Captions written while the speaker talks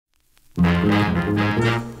I've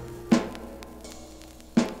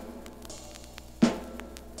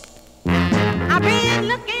been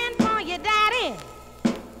looking for you, Daddy.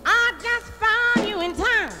 I just found you in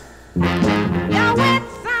time. You're with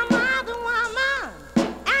some other woman,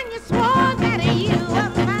 and you swore that you were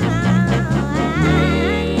mine.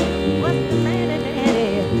 What's the matter,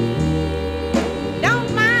 Daddy? Don't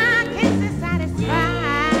my kisses satisfy?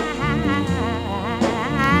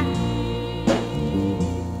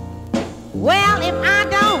 Well, if I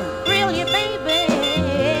don't thrill you, baby,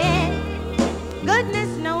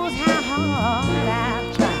 goodness knows how hard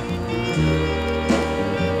I've tried.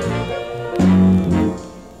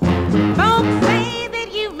 Folks say that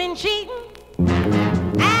you've been cheating,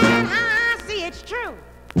 and I see it's true.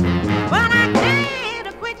 But I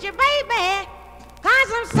can't quit you, baby,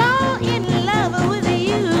 'cause I'm so in love with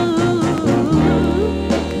you.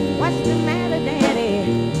 What's the matter, Daddy?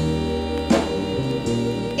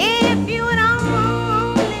 If you would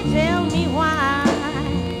only tell me why.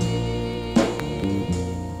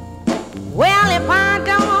 Well, if I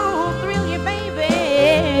don't thrill you,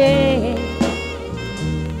 baby,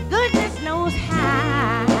 goodness knows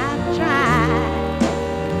how I've tried.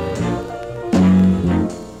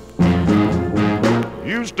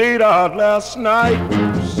 You stayed out last night,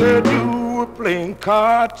 said you were playing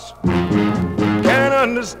cards. Can't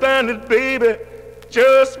understand it, baby,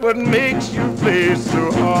 just what makes you play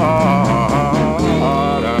so hard.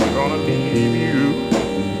 I'm gonna leave you,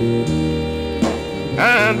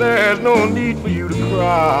 and there's no need for you to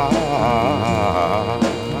cry.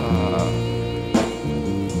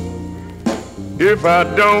 If I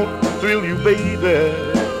don't thrill you, baby,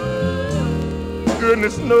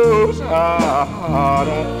 goodness knows how hard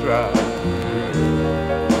I try.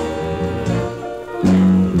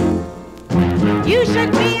 You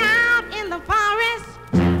should be out in the forest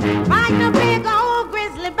fighting a big old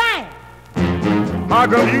grizzly bear. How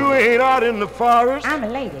come you ain't out in the forest? I'm a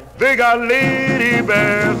lady. They got lady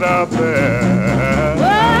bears out there.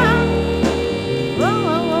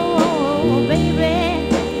 Whoa, baby,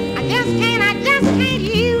 I just can't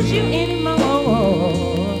use you anymore.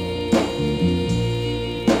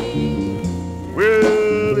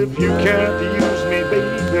 Well, if you can't use me,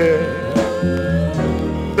 baby,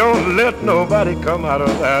 don't let nobody come out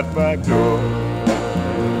of that back door.